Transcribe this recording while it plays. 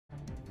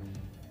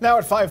Now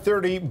at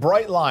 5:30,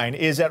 Brightline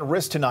is at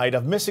risk tonight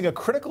of missing a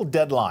critical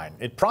deadline.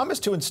 It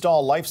promised to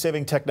install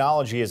life-saving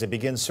technology as it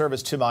begins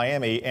service to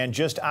Miami, and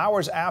just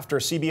hours after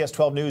CBS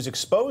 12 News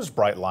exposed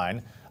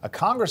Brightline, a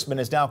congressman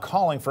is now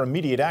calling for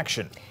immediate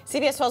action.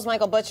 CBS 12's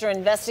Michael Butcher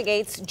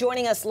investigates,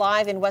 joining us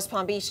live in West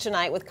Palm Beach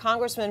tonight with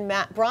Congressman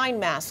Brian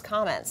Mast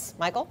comments.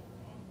 Michael?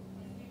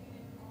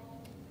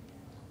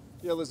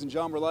 Yeah, Liz and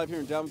John, we're live here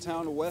in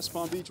downtown West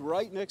Palm Beach,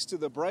 right next to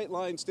the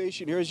Brightline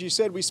station here. As you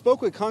said, we spoke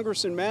with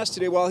Congressman Mast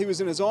today while he was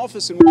in his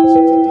office in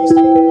Washington,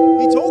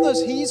 D.C. He told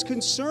us he's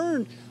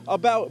concerned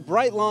about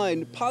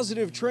Brightline,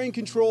 positive train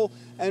control,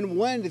 and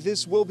when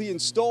this will be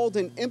installed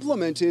and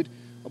implemented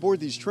aboard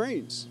these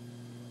trains.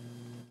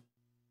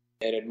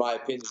 And in my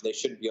opinion, they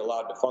shouldn't be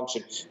allowed to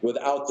function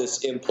without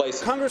this in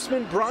place.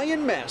 Congressman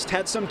Brian Mast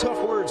had some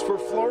tough words for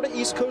Florida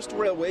East Coast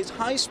Railway's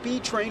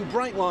high-speed train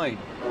Brightline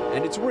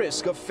and its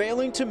risk of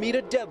failing to meet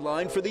a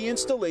deadline for the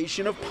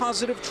installation of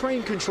positive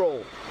train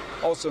control,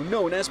 also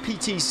known as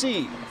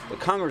PTC. The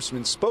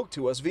congressman spoke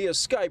to us via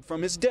Skype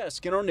from his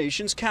desk in our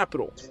nation's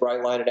capital.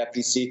 Brightline and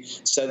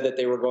FEC said that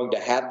they were going to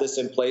have this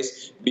in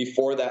place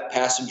before that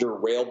passenger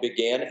rail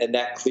began, and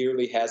that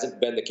clearly hasn't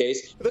been the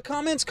case. The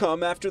comments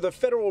come after the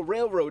Federal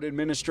Railroad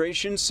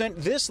Administration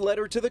sent this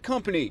letter to the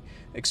company,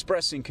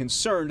 expressing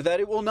concern that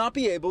it will not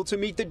be able to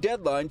meet the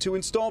deadline to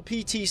install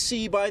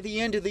PTC by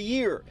the end of the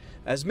year,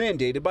 as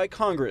mandated by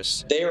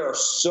Congress. They are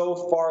so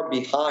far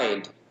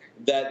behind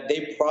that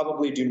they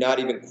probably do not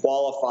even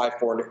qualify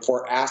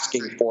for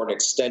asking for an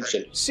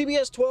extension.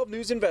 CBS 12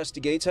 News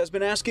Investigates has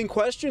been asking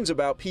questions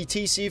about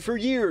PTC for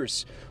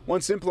years.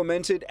 Once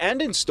implemented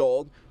and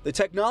installed, the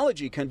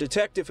technology can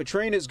detect if a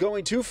train is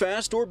going too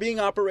fast or being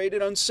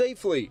operated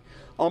unsafely.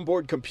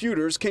 Onboard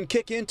computers can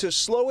kick in to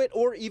slow it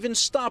or even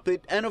stop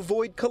it and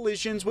avoid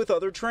collisions with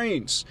other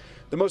trains.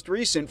 The most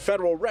recent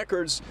federal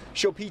records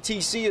show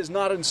PTC is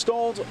not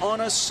installed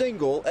on a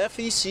single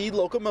FEC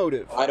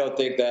locomotive. I don't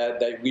think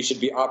that we should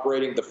be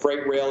operating the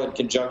freight rail in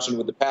conjunction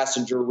with the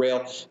passenger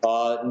rail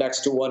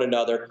next to one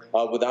another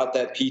without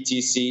that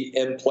PTC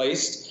in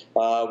place,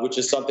 which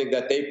is something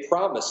that they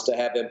promised to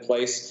have in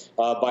place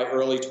by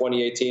early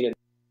 2018.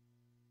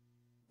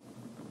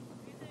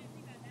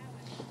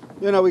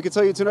 You know, we can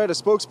tell you tonight a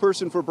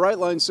spokesperson for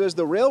Brightline says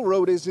the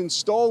railroad is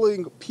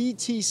installing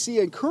PTC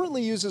and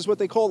currently uses what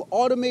they call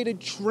automatic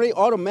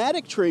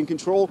train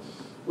control,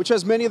 which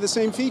has many of the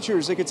same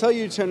features. They can tell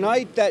you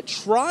tonight that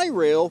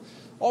Tri-Rail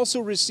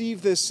also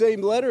received this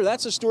same letter.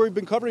 That's a story we've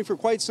been covering for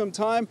quite some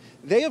time.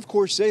 They, of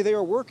course, say they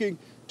are working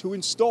to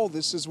install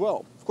this as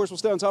well. Of course, we'll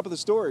stay on top of the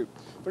story.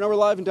 For now, we're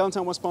live in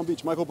downtown West Palm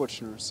Beach. Michael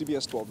Butcher,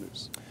 CBS 12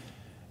 News.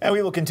 And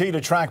we will continue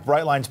to track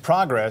Brightline's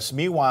progress.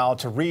 Meanwhile,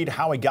 to read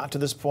how we got to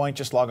this point,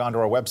 just log on to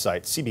our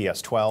website,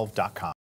 cbs12.com.